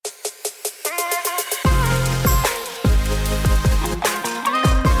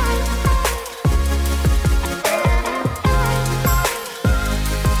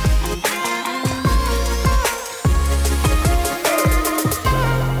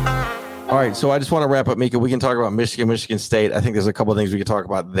All right, so I just want to wrap up, Mika. We can talk about Michigan State. I think there's a couple of things we can talk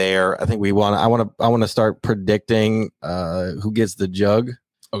about there. I think I want to start predicting who gets the jug.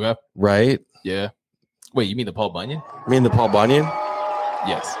 Okay. Right? Yeah. Wait, you mean the Paul Bunyan?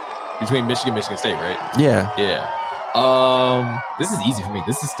 Yes. Between Michigan State, right? Yeah. Yeah. This is easy for me.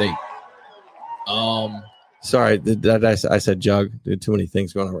 This is State. Sorry, I said jug. There are too many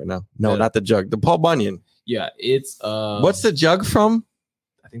things going on right now. No, not the jug. The Paul Bunyan. Yeah, it's what's the jug from?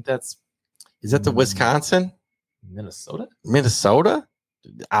 I think that's is that the Wisconsin? Minnesota?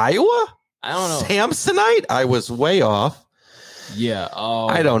 Iowa? I don't know. Samsonite? I was way off. Yeah.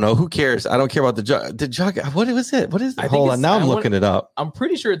 I don't know. Who cares? I don't care about the jug. The jug. What was it? What is it? Hold on. Now I'm looking it up. I'm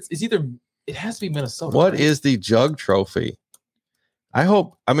pretty sure it's either. It has to be Minnesota. What is the jug trophy? I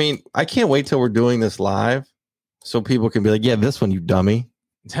can't wait till we're doing this live so people can be like, yeah, this one, you dummy.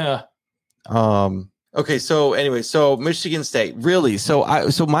 Okay. So anyway, Michigan State really. So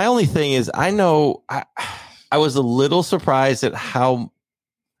my only thing is I was a little surprised at how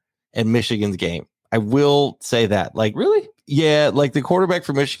at Michigan's game. I will say that, like, really? Yeah. Like the quarterback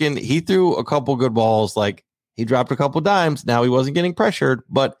for Michigan, he threw a couple good balls. Like he dropped a couple dimes. Now he wasn't getting pressured,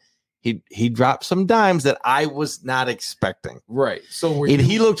 but he dropped some dimes that I was not expecting. Right. So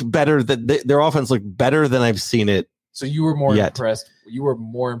he looked better. Their offense looked better than I've seen it. So you were more impressed. You were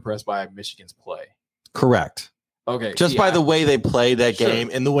more impressed by Michigan's play. Correct. Okay. Just by the way they played that game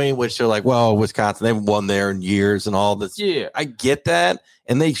and the way in which they're like, well, Wisconsin, they've won there in years and all this. Yeah. I get that.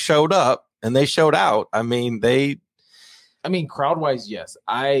 And they showed up and they showed out. Crowd-wise, yes.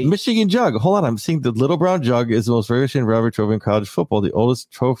 Michigan jug. Hold on. I'm seeing the Little Brown Jug is the most famous rivalry trophy in college football. The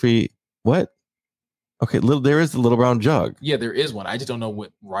oldest trophy. What? Okay, there is the Little Brown Jug. Yeah, there is one. I just don't know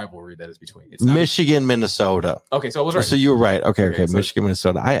what rivalry that is between. It's Michigan, Minnesota. Okay, so I was right. So you were right. Okay. So, Michigan,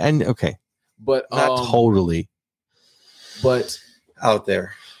 Minnesota. Okay. But not totally. But out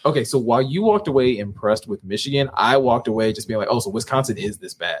there. Okay, so while you walked away impressed with Michigan, I walked away just being like, oh, so Wisconsin is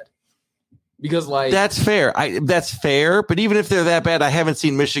this bad. Because that's fair. That's fair. But even if they're that bad, I haven't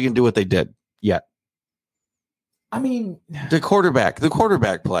seen Michigan do what they did yet. The quarterback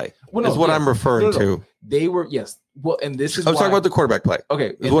play is what I'm referring to. They were, yes. Well, and this is I was talking about the quarterback play.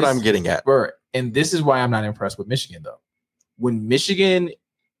 Okay. Is what I'm getting at. Right. And this is why I'm not impressed with Michigan, though. When Michigan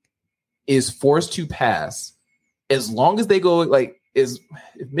is forced to pass, as long as they go if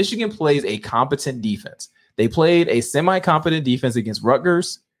Michigan plays a competent defense, they played a semi-competent defense against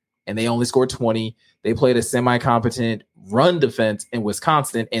Rutgers and they only scored 20. They played a semi-competent run defense in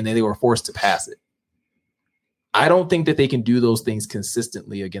Wisconsin and then they were forced to pass it. I don't think that they can do those things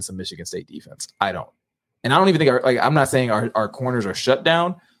consistently against a Michigan State defense. I don't. And I don't even think I'm not saying our corners are shut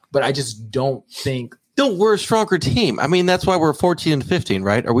down, but I just don't think. No, we're a stronger team. That's why we're 14 and 15,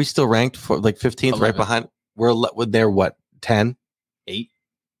 right? Are we still ranked for 15th 11. Right behind? They're what? 10? 8.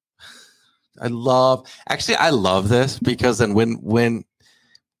 I love this because then when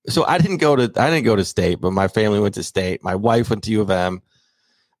so I didn't go to State, but my family went to State. My wife went to UofM.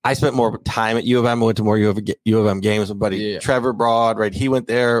 I spent more time at UofM. I went to more UofM games. My buddy Trevor Broad, right? He went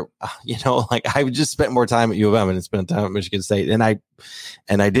there. I just spent more time at UofM and spent time at Michigan State. And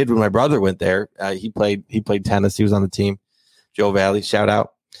I did when my brother went there. He played tennis. He was on the team. Joe Valley, shout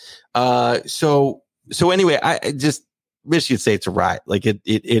out. So anyway, I just Michigan State's a riot.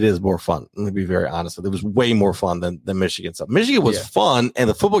 It is more fun. Let me be very honest with you. It was way more fun than Michigan stuff. Michigan was fun and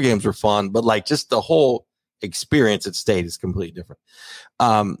the football games were fun, but just the whole experience at State is completely different.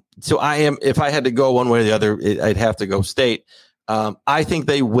 So if I had to go one way or the other, I'd have to go State. I think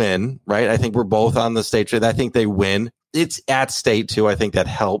they win, right? I think we're both on the State trade. I think they win. It's at State too. I think that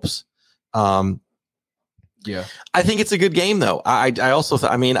helps. I think it's a good game though. I also,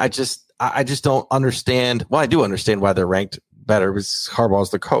 I just don't understand. Well, I do understand why they're ranked better because Harbaugh's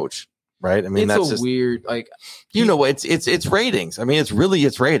the coach. Right. That's just weird, it's ratings.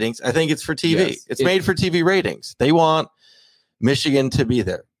 It's ratings. I think it's for TV. Yes, it's made for TV ratings. They want Michigan to be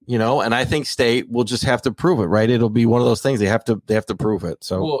there, and I think State will just have to prove it. Right. It'll be one of those things. They have to prove it.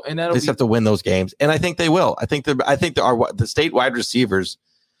 So they just have to win those games. And I think they will. I think the State wide receivers,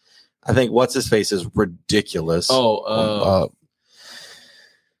 I think what's his face is ridiculous. Jaron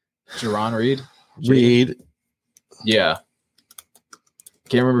Reed. Reed. Yeah.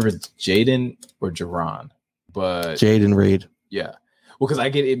 Can't remember if it's Jaden or Jaron, but Jaden Reed. Yeah. Well, because I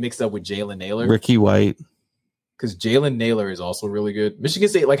get it mixed up with Jalen Naylor. Ricky White. Because Jalen Naylor is also really good. Michigan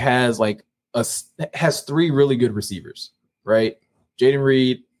State has 3 really good receivers, right? Jaden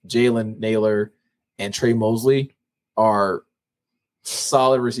Reed, Jalen Naylor, and Trey Mosley are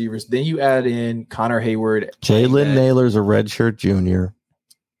solid receivers. Then you add in Connor Hayward. Jalen Naylor's a redshirt junior.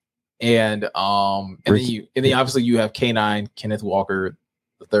 And then obviously you have K9, Kenneth Walker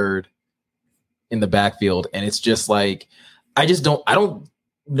the third, in the backfield. And it's just like, I don't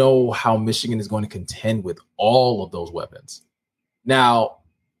know how Michigan is going to contend with all of those weapons. Now,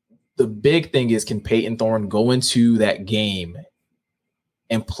 the big thing is, can Peyton Thorne go into that game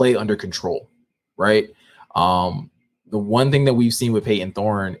and play under control, right? The one thing that we've seen with Peyton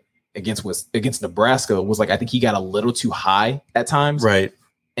Thorne against Nebraska was like, I think he got a little too high at times. Right.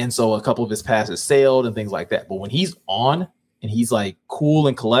 And so a couple of his passes sailed and things like that. But when he's on and he's like cool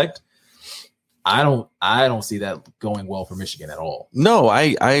and collect, I don't see that going well for Michigan at all. No,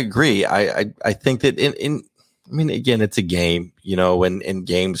 I agree. I think that again, it's a game, and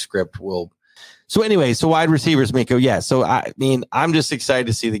game script will. So anyway, wide receivers, Meko. Yeah. So I'm just excited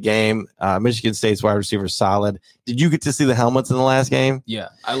to see the game. Michigan State's wide receiver is solid. Did you get to see the helmets in the last game? Yeah,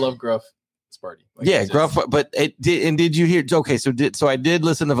 I love Gruff Sparty. Gruff. But did you hear? Okay, so I did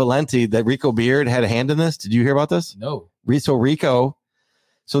listen to Valenti that Rico Beard had a hand in this. Did you hear about this? No. So Rico.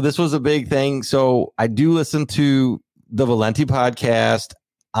 So this was a big thing. So I do listen to the Valenti podcast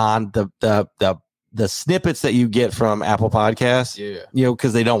on the snippets that you get from Apple Podcasts. Yeah.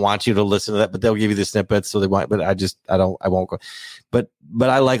 Because they don't want you to listen to that, but they'll give you the snippets. So they want, but I won't go. But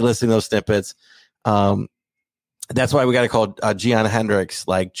I like listening to those snippets. That's why we got to call Gian Hendricks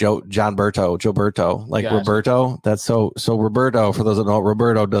like Joe Berto, like gotcha. Roberto. That's so Roberto, for those that know,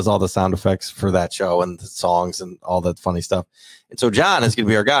 Roberto does all the sound effects for that show and the songs and all that funny stuff. And so John is going to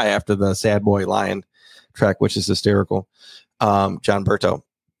be our guy after the Sad Boy Lion track, which is hysterical. John Berto.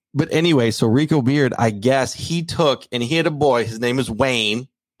 But anyway, so Rico Beard, I guess he took, and he had a boy, his name is Wayne,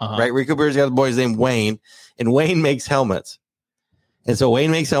 right? Rico Beard's got a boy, his name Wayne, and Wayne makes helmets. And so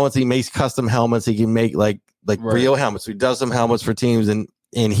Wayne makes helmets. He makes custom helmets. He can make like right. real helmets. So he does some helmets for teams, and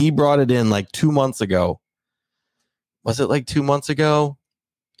he brought it in like 2 months ago. Was it like 2 months ago?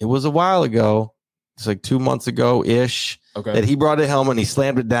 It was a while ago. It's like 2 months ago ish. Okay. That he brought a helmet and he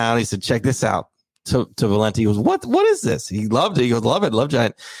slammed it down. He said, "Check this out." To Valenti, he goes, "What is this?" He loved it. He goes, "Love it, love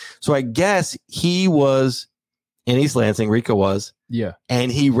Giant." So I guess he was in East Lansing. Rico was, yeah,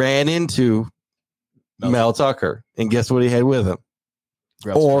 and he ran into Mel Tucker, and guess what he had with him?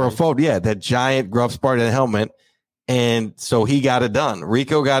 Or a photo, that giant Gruff Spartan helmet. And so he got it done.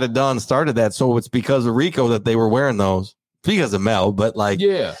 Rico got it done, started that. So it's because of Rico that they were wearing those. Because of Mel, but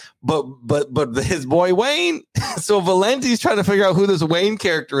but his boy Wayne. So Valenti's trying to figure out who this Wayne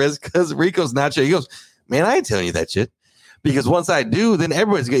character is because Rico's not sure. He goes, "Man, I ain't telling you that shit. Because once I do, then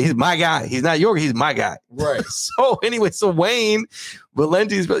everybody's good. He's my guy. He's not your, he's my guy." Right. So anyway, so Wayne,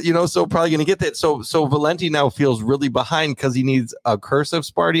 Valenti's, so probably going to get that. So Valenti now feels really behind because he needs a cursive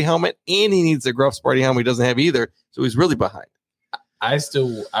Sparty helmet and he needs a Gruff Sparty helmet. He doesn't have either. So he's really behind. I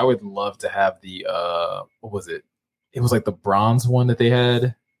would love to have the, what was it? It was like the bronze one that they had.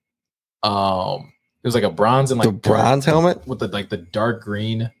 It was like a bronze and like the bronze helmet with the dark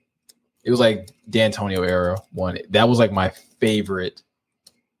green. It was like D'Antonio era one. That was like my favorite.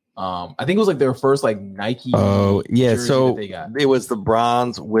 I think it was like their first like Nike. Oh yeah, so it was the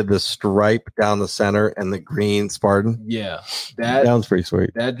bronze with the stripe down the center and the green Spartan. Yeah, that sounds pretty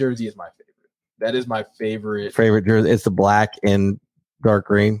sweet. That jersey is my favorite. That is my favorite jersey. It's the black and dark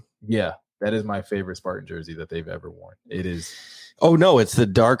green. Yeah. That is my favorite Spartan jersey that they've ever worn. It is. Oh no, it's the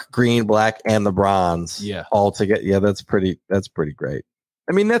dark green, black, and the bronze. Yeah, all together. Yeah, that's pretty great.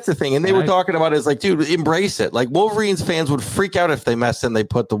 I mean, that's the thing. And they were talking about it as like, dude, embrace it. Like Wolverines fans would freak out if they messed and they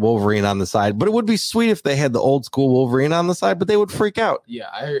put the Wolverine on the side. But it would be sweet if they had the old school Wolverine on the side, but they would freak out. Yeah,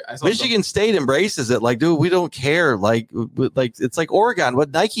 I saw Michigan State embraces it. Like, dude, we don't care. Like it's like Oregon.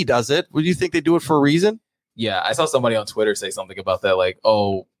 What Nike does it. Would you think they do it for a reason? Yeah, I saw somebody on Twitter say something about that. Like,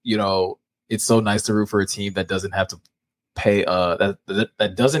 oh, it's so nice to root for a team that doesn't have to pay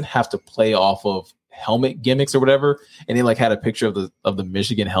that doesn't have to play off of helmet gimmicks or whatever. And they like had a picture of the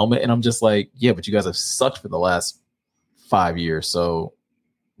Michigan helmet, and I'm just like, yeah, but you guys have sucked for the last 5 years. So,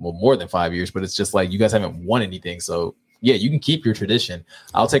 well, more than 5 years, but it's just like you guys haven't won anything. So yeah, you can keep your tradition.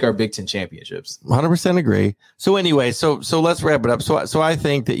 I'll take our Big Ten championships. 100% agree. So anyway, so let's wrap it up. So I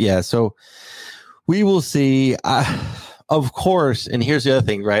think that so we will see. Of course, and here's the other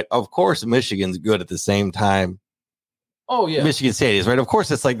thing, right? Of course, Michigan's good at the same time. Oh, yeah. Michigan State is, right? Of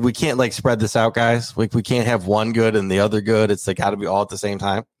course, it's like we can't like spread this out, guys. Like we can't have one good and the other good. It's like got to be all at the same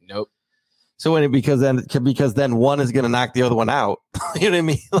time. Nope. So because then one is going to knock the other one out. You know what I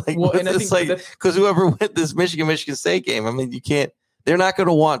mean? Like, well, and it's like because whoever went this Michigan State game, I mean, you can't. They're not going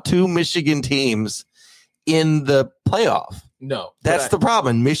to want two Michigan teams in the playoff. No, that's the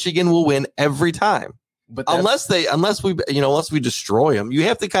problem. Michigan will win every time. But unless we destroy them, you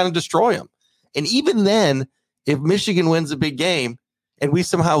have to kind of destroy them. And even then, if Michigan wins a big game and we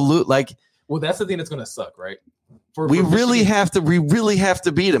somehow loot, like, well, that's the thing that's going to suck, right? We really have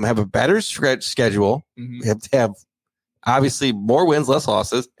to beat them. Have a better stretch schedule. Mm-hmm. We have to have obviously more wins, less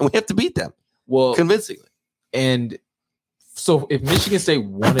losses, and we have to beat them convincingly. And so, if Michigan State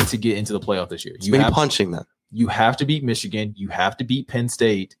wanted to get into the playoff this year, you have punching them. You have to beat Michigan. You have to beat Penn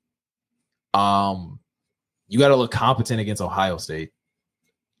State. You got to look competent against Ohio State.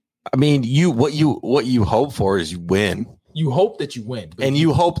 I mean, what you hope for is you win. You hope that you win, and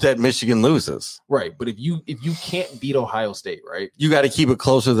you hope that Michigan loses, right? But if you can't beat Ohio State, right, you got to keep it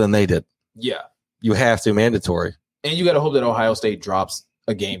closer than they did. Yeah, you have to, mandatory. And you got to hope that Ohio State drops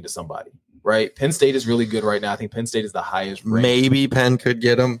a game to somebody, right? Penn State is really good right now. I think Penn State is the highest ranked. Maybe Penn could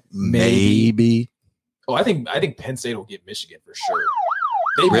get them. Maybe. Oh, I think Penn State will get Michigan for sure.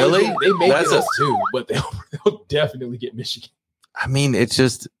 They may get us too, but they'll definitely get Michigan. I mean, it's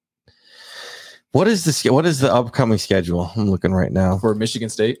just. What is the upcoming schedule? I'm looking right now for Michigan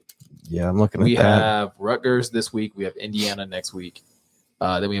State. Yeah, I'm looking at that. We have Rutgers this week. We have Indiana next week.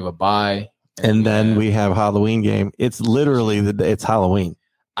 Then we have a bye, and then we have Halloween game. It's literally it's Halloween.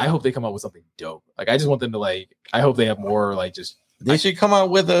 I hope they come out with something dope. Like I just want them to I hope they have more just. They should come out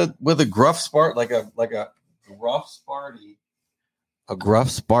with a gruff Spart like a gruff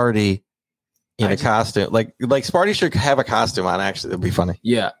Sparty. In a costume, like Sparty should have a costume on. Actually, that'd be funny.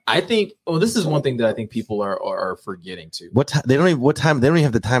 Yeah, I think. Oh, this is one thing that I think people are forgetting too. What time? They don't even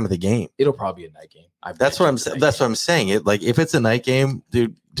have the time of the game. It'll probably be a night game. That's what I'm saying. If it's a night game,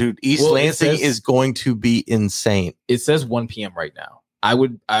 dude, East Lansing is going to be insane. It says 1 p.m. right now. I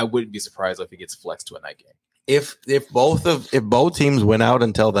wouldn't be surprised if it gets flexed to a night game. If both teams win out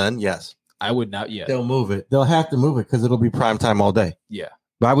until then, yes, I would not. Yeah, they'll move it. They'll have to move it because it'll be prime time all day. Yeah.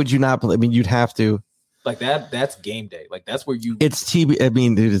 Why would you not? I mean, you'd have to. Like that. That's game day. Like that's where you. It's TB. I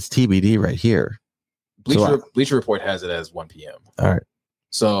mean, dude, it's TBD right here. Bleacher Report has it as 1 p.m. All right.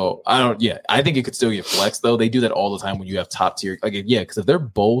 So I don't. Yeah, I think it could still get flexed though. They do that all the time when you have top tier. Because if they're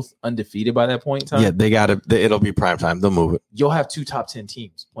both undefeated by that point in time, they got to. It'll be prime time. They'll move it. You'll have 2 top 10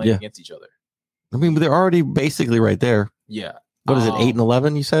 teams playing against each other. I mean, they're already basically right there. Yeah. What is it? 8 and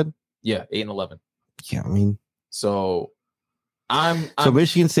 11? You said. Yeah, 8 and 11. Yeah, I mean. So. So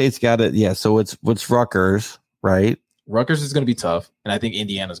Michigan State's got it. Yeah. So it's Rutgers, right? Rutgers is going to be tough, and I think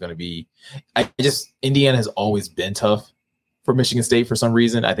Indiana's going to be. Indiana has always been tough for Michigan State for some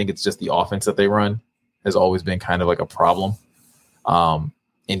reason. I think it's just the offense that they run has always been kind of like a problem.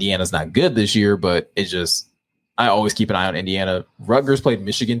 Indiana's not good this year, but it's just I always keep an eye on Indiana. Rutgers played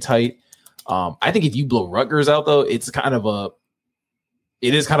Michigan tight. I think if you blow Rutgers out, though, it is kind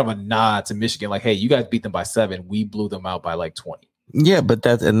of a nod to Michigan. Like, hey, you guys beat them by 7. We blew them out by 20. Yeah, but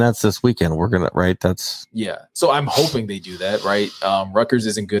that's this weekend. We're gonna yeah. So I'm hoping they do that, right? Rutgers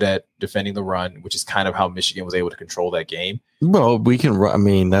isn't good at defending the run, which is kind of how Michigan was able to control that game. Well, we can run. I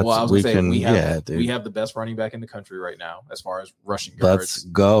mean, we have the best running back in the country right now as far as rushing yards. Let's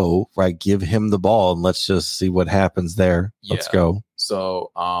go. Right, give him the ball and let's just see what happens there. Yeah. Let's go.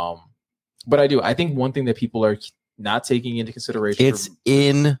 So, but I think one thing that people are not taking into consideration. It's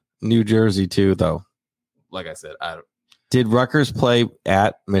in New Jersey too, though. Like I said, did Rutgers play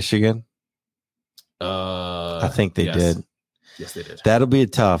at Michigan? I think they did. Yes, they did. That'll be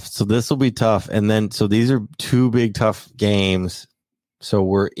tough. So this will be tough. And then, so these are 2 big, tough games. So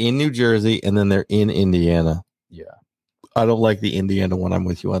we're in New Jersey and then they're in Indiana. Yeah. I don't like the Indiana one. I'm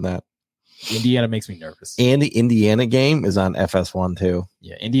with you on that. Indiana makes me nervous. And the Indiana game is on FS1 too.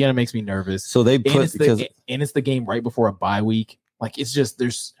 Yeah. Indiana makes me nervous. So they put, it's the game right before a bye week. Like it's just,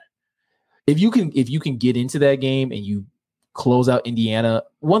 if you can get into that game and you close out Indiana,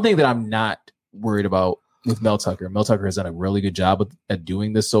 one thing that I'm not worried about with Mel Tucker has done a really good job at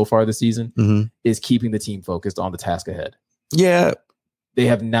doing this so far this season, is keeping the team focused on the task ahead. Yeah. They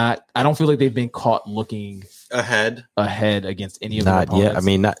have not, I don't feel like they've been caught looking ahead against any of the opponents. Not yet. I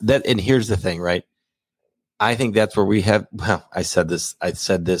mean, not that. And here's the thing, right? I think that's where we have, I said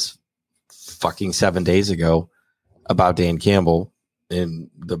this fucking 7 days ago about Dan Campbell in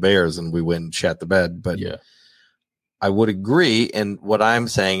the Bears and we went and shat the bed, but yeah. I would agree. And what I'm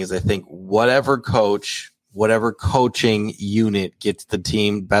saying is I think whatever coaching unit gets the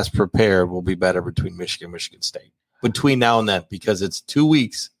team best prepared will be better between Michigan and Michigan State between now and then, because it's 2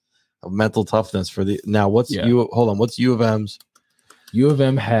 weeks of mental toughness for the now. What's U of M's? U of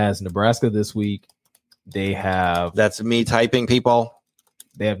M has Nebraska this week. They have that's me typing, people.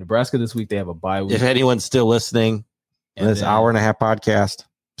 They have Nebraska this week. They have a bye week. If anyone's still listening in this hour and a half podcast,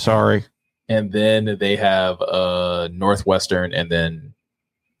 sorry. And then they have Northwestern and then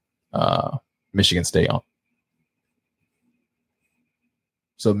Michigan State on.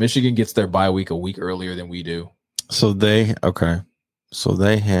 So Michigan gets their bye week a week earlier than we do. So they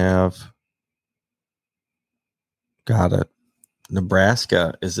have Got it.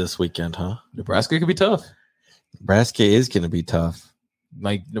 Nebraska is this weekend, huh? Nebraska could be tough. Nebraska is going to be tough.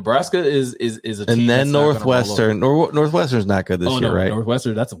 Like Nebraska is a team. And then Northwestern. Northwestern's not good this year, right?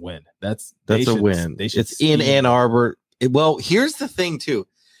 Northwestern, that's a win. That's a win. It's in Ann Arbor. Well, here's the thing too.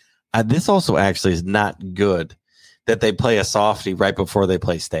 This also actually is not good that they play a softie right before they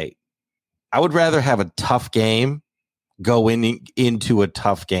play State. I would rather have a tough game go into a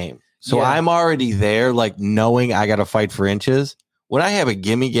tough game. So I'm already there, like knowing I got to fight for inches. When I have a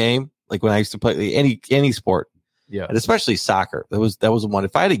gimme game, like when I used to play any sport, and especially soccer, that was the one.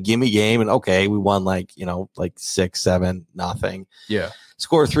 If I had a gimme game and okay, we won like 6-7-0,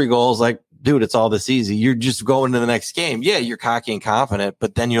 score 3 goals, like dude, it's all this easy. You're just going to the next game. Yeah, you're cocky and confident,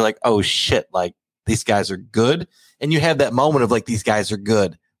 but then you're like, oh shit, like these guys are good, and you have that moment of like these guys are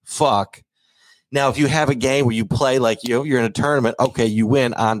good. Fuck. Now, if you have a game where you play like you're in a tournament, okay, you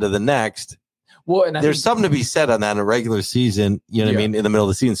win, on to the next. Well, and there's something to be said on that in a regular season, you know what I mean, in the middle of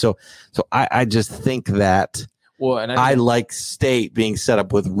the season. So I just think that I like State being set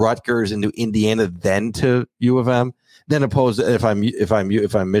up with Rutgers into Indiana, then to U of M, then opposed to if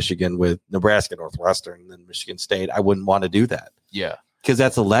I'm Michigan with Nebraska, Northwestern, then Michigan State. I wouldn't want to do that. Yeah, because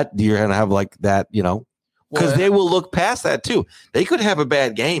that's you're gonna have like that, because they will look past that too. They could have a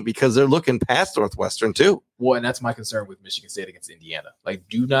bad game because they're looking past Northwestern too. Well, and that's my concern with Michigan State against Indiana. Like,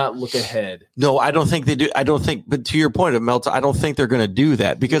 do not look ahead. No, I don't think they do. But to your point of Melton, I don't think they're going to do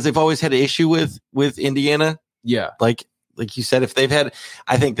that because they've always had an issue with Indiana. Yeah, like you said, if they've had,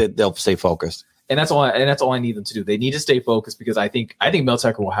 I think that they'll stay focused. And that's all I need them to do. They need to stay focused because I think Mel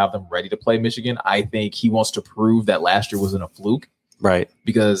Tucker will have them ready to play Michigan. I think he wants to prove that last year wasn't a fluke, right?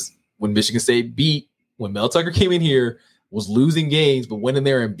 Because when Michigan State when Mel Tucker came in here, was losing games, but went in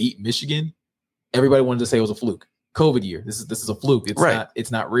there and beat Michigan, everybody wanted to say it was a fluke. COVID year. This is a fluke.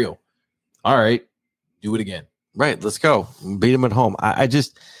 It's not real. All right. Do it again. Right. Let's go. Beat them at home. I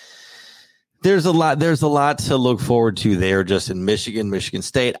just there's a lot to look forward to there just in Michigan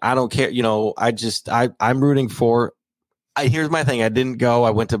State. I don't care. I'm rooting for here's my thing. I didn't go. I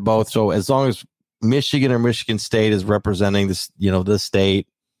went to both. So as long as Michigan or Michigan State is representing this, the state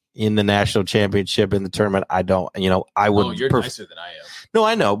in the national championship in the tournament, I don't, I would. Oh, you're nicer than I am. No,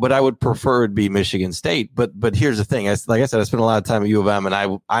 I know, but I would prefer it be Michigan State. But here's the thing. Like I said, I spent a lot of time at U of M,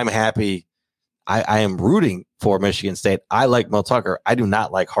 and I'm happy. I am rooting for Michigan State. I like Mel Tucker. I do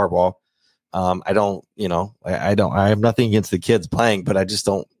not like Harbaugh. I don't, I have nothing against the kids playing, but I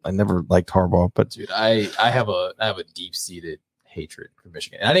never liked Harbaugh. But dude, I have a deep seated hatred for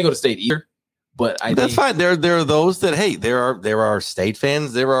Michigan. And I didn't go to State either. But that's fine. There are those that there are State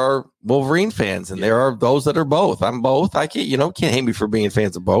fans, there are Wolverine fans, and there are those that are both. I'm both. I can't hate me for being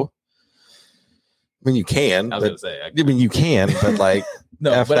fans of both. I mean, you can. I was gonna say. You can, but like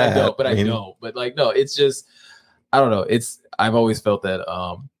no, but that. I don't. But I know. But like no, it's just I don't know. I've always felt that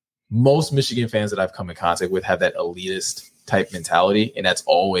most Michigan fans that I've come in contact with have that elitist type mentality, and that's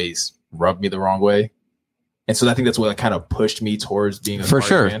always rubbed me the wrong way. And so I think that's what kind of pushed me towards being a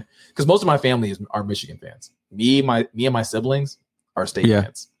fan. Because most of my family are Michigan fans. Me and my siblings are State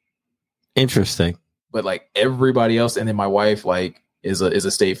fans. Interesting. But like everybody else, and then my wife is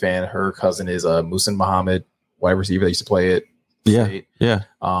a State fan. Her cousin is Muhsin Muhammad, wide receiver that used to play at State. Yeah.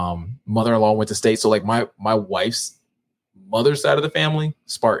 Mother-in-law went to State. So like my wife's mother's side of the family,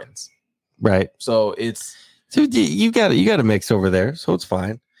 Spartans. Right. So you got to mix over there, so it's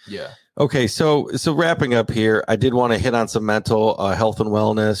fine. Yeah. Okay, so wrapping up here, I did want to hit on some mental health and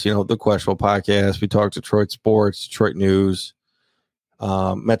wellness. The Questionable Podcast. We talked Detroit sports, Detroit news,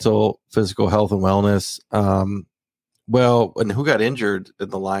 mental, physical health and wellness. And who got injured in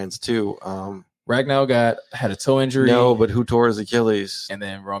the Lions too? Ragnow had a toe injury. No, but who tore his Achilles? And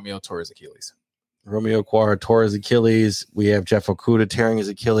then Romeo tore his Achilles. Romeo Okwara tore his Achilles. We have Jeff Okudah tearing his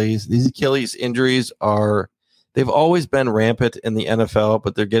Achilles. These Achilles injuries they've always been rampant in the NFL,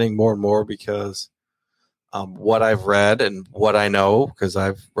 but they're getting more and more because what I've read and what I know, because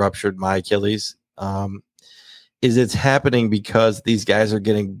I've ruptured my Achilles, is it's happening because these guys are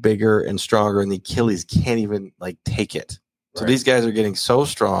getting bigger and stronger, and the Achilles can't even take it. So these guys are getting so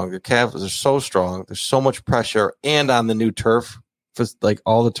strong. Their calves are so strong. There's so much pressure, and on the new turf,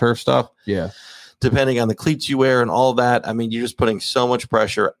 all the turf stuff. Yeah. Depending on the cleats you wear and all that, I mean, you're just putting so much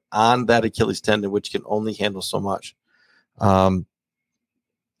pressure on that Achilles tendon, which can only handle so much. And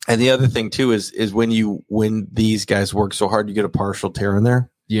the other thing too is when these guys work so hard, you get a partial tear in there.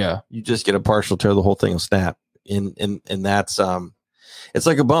 Yeah, you just get a partial tear, the whole thing will snap. And that's it's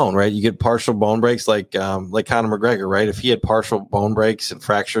like a bone, right? You get partial bone breaks, like Conor McGregor, right? If he had partial bone breaks and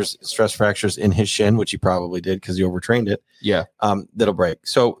stress fractures in his shin, which he probably did because he overtrained it, that'll break.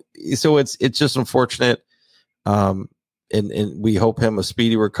 So it's just unfortunate. And we hope him a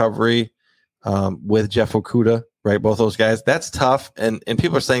speedy recovery with Jeff Okudah, right? Both those guys. That's tough. And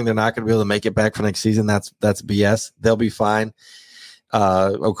people are saying they're not going to be able to make it back for next season. That's BS. They'll be fine.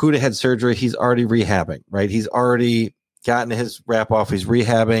 Okudah had surgery. He's already rehabbing, right? He's already gotten his wrap off. He's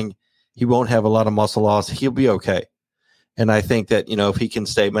rehabbing. He won't have a lot of muscle loss. He'll be okay. And I think that, if he can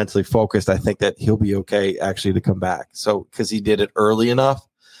stay mentally focused, I think that he'll be okay actually to come back. So, because he did it early enough.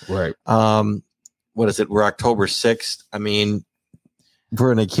 Right. What is it? We're October 6th. I mean,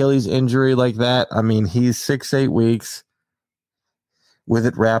 for an Achilles injury like that, I mean, he's 6-8 weeks with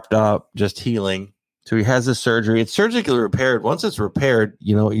it wrapped up, just healing. So he has the surgery. It's surgically repaired. Once it's repaired,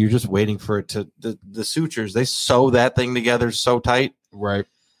 you're just waiting for it to the sutures. They sew that thing together so tight. Right.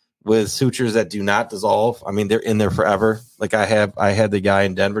 With sutures that do not dissolve. I mean, they're in there forever. Like I had the guy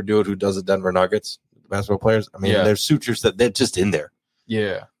in Denver do it who does the Denver Nuggets, basketball players. I mean, there's sutures that they're just in there.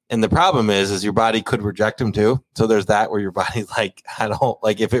 Yeah. And the problem is your body could reject them too. So there's that where your body's like, I don't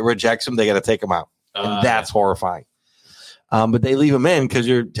like, if it rejects them, they got to take them out. And that's horrifying. But they leave them in because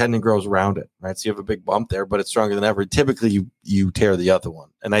your tendon grows around it, right? So you have a big bump there, but it's stronger than ever. Typically you tear the other one.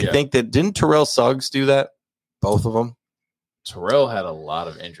 And I think that, didn't Terrell Suggs do that? Both of them? Terrell had a lot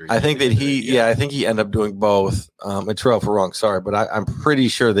of injuries. I think that I think he ended up doing both. And Terrell, if we're wrong, sorry, but I'm pretty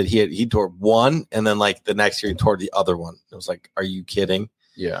sure that he tore one, and then like the next year he tore the other one. It was like, are you kidding?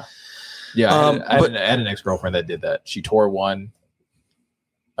 Yeah. I had an ex-girlfriend that did that. She tore one,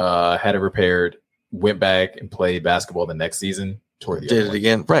 had it repaired, went back and played basketball the next season. Did it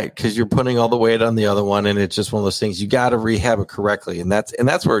again, right? Because you're putting all the weight on the other one, and it's just one of those things. You got to rehab it correctly, and that's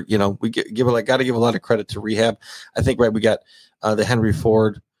where we got to give a lot of credit to rehab. I think we got the Henry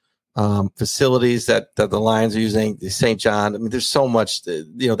Ford facilities that the Lions are using, the St. John. I mean, there's so much.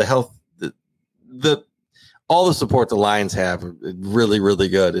 The health, the all the support the Lions have are really, really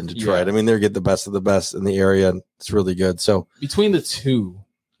good in Detroit. Yeah. I mean, they're getting the best of the best in the area, and it's really good. So between the two,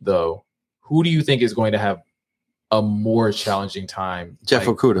 though, who do you think is going to have a more challenging time? Jeff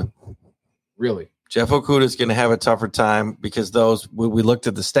Okudah. Really? Jeff Okudah is going to have a tougher time because we looked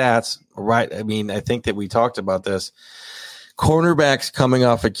at the stats, right? I mean, I think that we talked about this. Cornerbacks coming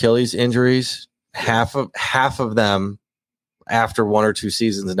off Achilles injuries, half of them after 1 or 2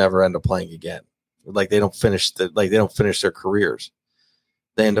 seasons never end up playing again. Like they don't finish their careers.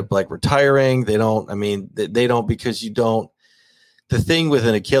 They end up like retiring. They don't because you don't. The thing with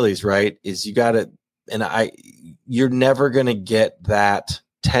an Achilles, right, is you got to. And you're never going to get that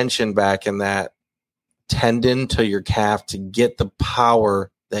tension back in that tendon to your calf to get the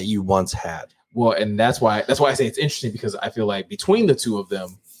power that you once had. Well, and that's why I say it's interesting, because I feel like between the two of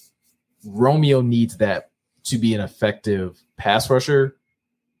them, Romeo needs that to be an effective pass rusher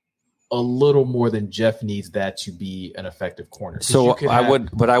a little more than Jeff needs that to be an effective corner. So go ahead.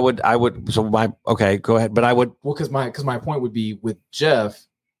 But I would, because my point would be with Jeff,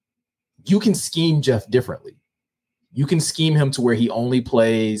 you can scheme Jeff differently. You can scheme him to where he only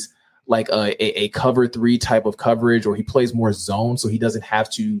plays like a cover 3 type of coverage, or he plays more zone, so he doesn't have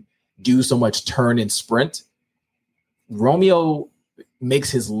to do so much turn and sprint. Romeo makes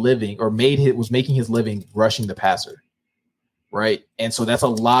his living, or was making his living rushing the passer, right? And so that's a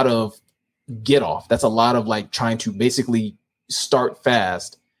lot of get off. That's a lot of like trying to basically start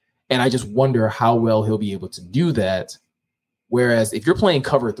fast. And I just wonder how well he'll be able to do that. Whereas if you're playing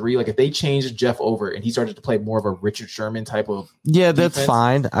cover 3, like if they changed Jeff over and he started to play more of a Richard Sherman type of defense, that's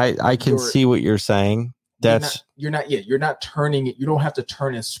fine. I can see what you're saying. You're not turning it. You don't have to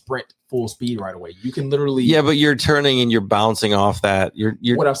turn and sprint full speed right away. You can literally. Yeah, but you're turning and you're bouncing off that. You're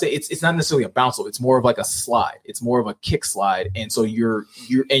what I'm saying. It's not necessarily a bounce. It's more of like a slide. It's more of a kick slide. And so you're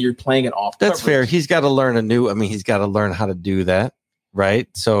playing it off. That's fair. He's got to learn he's got to learn how to do that. Right.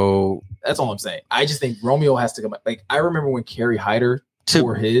 So that's all I'm saying. I just think Romeo has to come. Like I remember when Kerry Hyder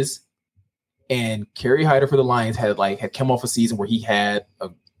tore his, and Kerry Hyder for the Lions had come off a season where he had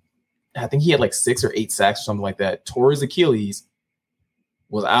I think he had like 6 or 8 sacks or something like that. Tore his Achilles,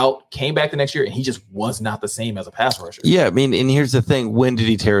 was out, came back the next year, and he just was not the same as a pass rusher. Yeah, I mean, and here's the thing: when did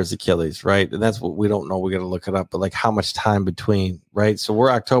he tear his Achilles? Right, and that's what we don't know. We got to look it up. But like, how much time between? Right, so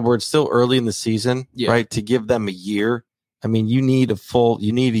we're October. It's still early in the season, right? To give them a year. I mean, you need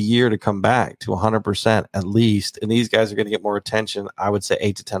a year to come back to 100% at least. And these guys are going to get more attention. I would say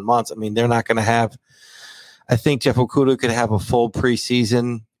 8 to 10 months. I mean, they're not going to have. I think Jeff Okudah could have a full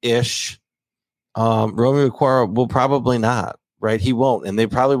preseason ish. Romeo Okwara will probably not, right? He won't, and they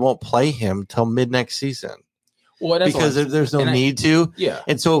probably won't play him till mid next season. Well, because there's no need to. Yeah.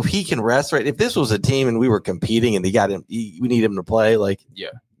 And so if he can rest, right? If this was a team and we were competing and they got him, we need him to play. Like,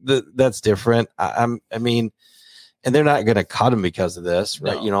 yeah, that's different. I mean, and they're not going to cut him because of this,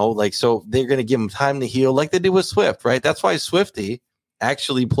 right? No. You know, like, so they're going to give him time to heal like they did with Swift, right? That's why Swifty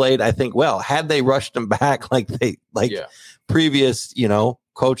actually played, I think, well. Had they rushed him back previous, you know,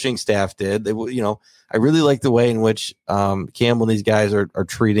 coaching staff did, they you know, I really like the way in which Campbell and these guys are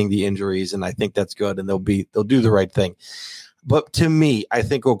treating the injuries, and I think that's good, and they'll do the right thing. But to me, I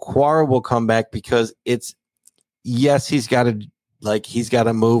think Okwara will come back because it's, yes, he's got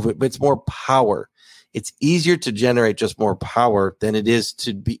to move it, but it's more power. It's easier to generate just more power than it is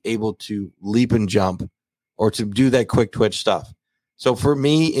to be able to leap and jump or to do that quick twitch stuff. So for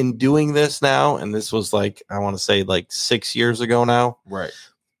me, in doing this now, and this was like, I want to say like 6 years ago now, right?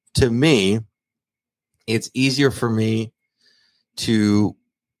 To me, it's easier for me to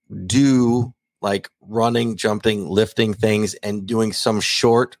do like running, jumping, lifting things and doing some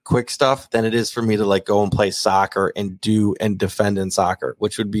short, quick stuff than it is for me to like go and play soccer and defend in soccer,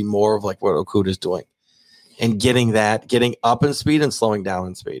 which would be more of like what Okudah is doing and getting up in speed and slowing down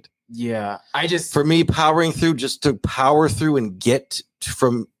in speed. Yeah. For me, powering through, just to power through and get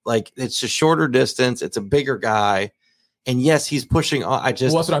from, like, it's a shorter distance. It's a bigger guy. And yes, he's pushing on. Well,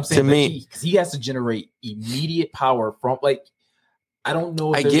 that's what I'm saying. To me, because he has to generate immediate power from, like, I don't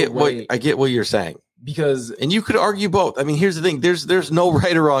know. I get what you're saying, and you could argue both. I mean, here's the thing: there's no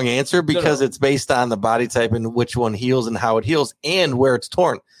right or wrong answer because it's based on the body type and which one heals and how it heals and where it's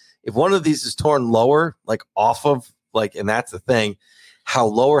torn. If one of these is torn lower, like off of, like, and that's the thing, how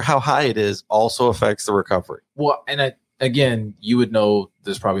low or how high it is also affects the recovery. Well, and again, you would know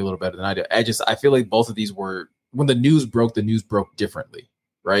this probably a little better than I do. I feel like both of these were, when the news broke differently,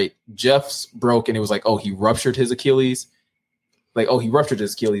 right? Jeff's broke and it was like, oh, he ruptured his Achilles. Like, oh, he ruptured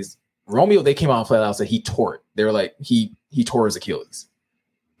his Achilles. Romeo, they came out and flat out and said he tore it. They were like, he tore his Achilles.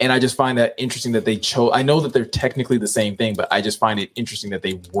 And I just find that interesting that they chose. I know that they're technically the same thing, but I just find it interesting that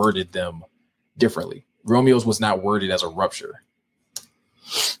they worded them differently. Romeo's was not worded as a rupture.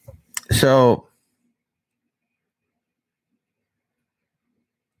 So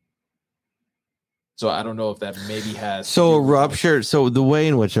I don't know if that maybe has. So a rupture. So the way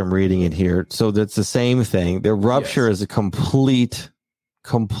in which I'm reading it here, so that's the same thing. The rupture is a complete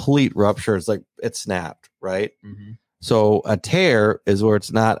rupture. It's like it's snapped, right? Mm-hmm. So a tear is where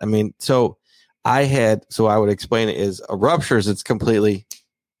it's not. I mean, I would explain it is a rupture is it's completely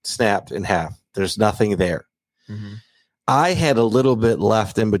snapped in half. There's nothing there. Mm-hmm. I had a little bit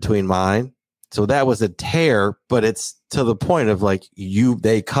left in between mine. So that was a tear, but it's to the point of like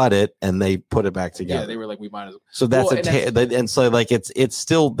they cut it and they put it back together. Yeah, they were like, we might as well. So that's a tear. And so like it's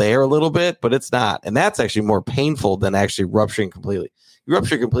still there a little bit, but it's not. And that's actually more painful than actually rupturing completely. You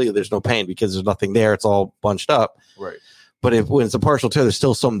rupture completely, there's no pain because there's nothing there. It's all bunched up. Right. But when it's a partial tear, there's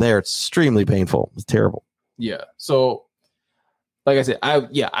still some there. It's extremely painful. It's terrible. Yeah. So like I said,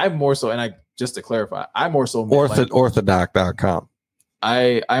 I'm more so, and just to clarify, I more so orthodoc.com.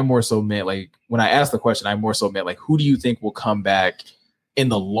 I more so meant, like, when I asked the question, I more so meant like, who do you think will come back in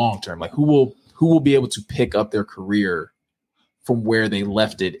the long term? Like, who will be able to pick up their career from where they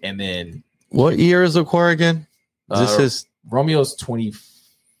left it? And then what year is Okwara again? This is Romeo's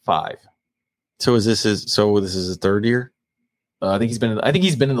 25. So this is his third year? I think he's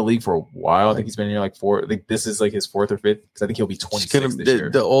been in the league for a while. I think he's been here like four. I think this is like his fourth or fifth, because I think he'll be 26 this year.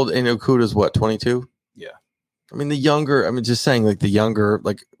 The old and Okudah's what, 22? Yeah. I mean, just saying, like, the younger,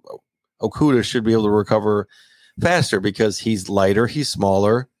 like, Okudah should be able to recover faster because he's lighter, he's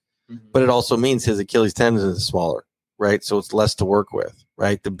smaller, but it also means his Achilles tendon is smaller, right? So it's less to work with,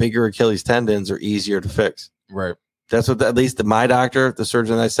 right? The bigger Achilles tendons are easier to fix. Right. That's what, at least my doctor, the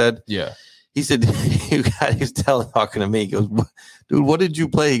surgeon I said, yeah. He said, he was talking to me. He goes, dude, what did you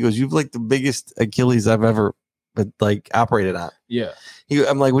play? He goes, you've like the biggest Achilles I've ever like operated on. Yeah.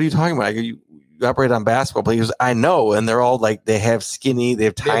 I'm like, what are you talking about? I go, you operate on basketball players. I know. And they're all like, they have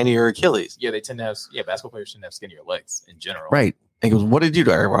tinier Achilles. Yeah. They tend to have, basketball players tend to have skinnier legs in general. Right. And he goes, what did you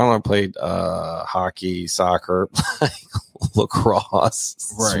do? I don't know. I played hockey, soccer, lacrosse,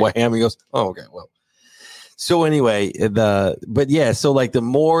 swam. He goes, oh, okay. Well, so anyway, so like the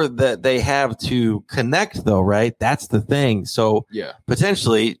more that they have to connect though, right? That's the thing. So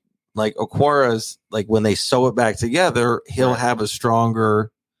potentially like Okwara's, like when they sew it back together, he'll have a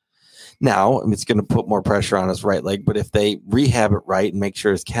stronger. Now, I mean, it's going to put more pressure on his right leg, but if they rehab it right and make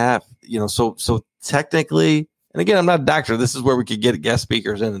sure his calf, so technically, and again, I'm not a doctor. This is where we could get guest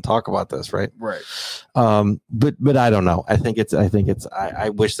speakers in and talk about this, right? Right. But I don't know. I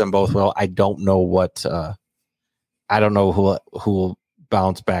wish them both well. I don't know what. I don't know who will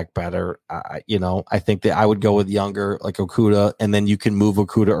bounce back better. I think that I would go with younger, like Okudah, and then you can move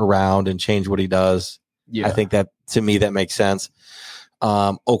Okudah around and change what he does. Yeah. I think that, to me, that makes sense.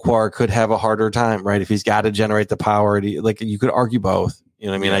 Okwara could have a harder time, right? If he's got to generate the power, like you could argue both. You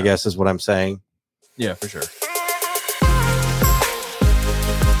know what I mean? Yeah. I guess is what I'm saying. Yeah, for sure.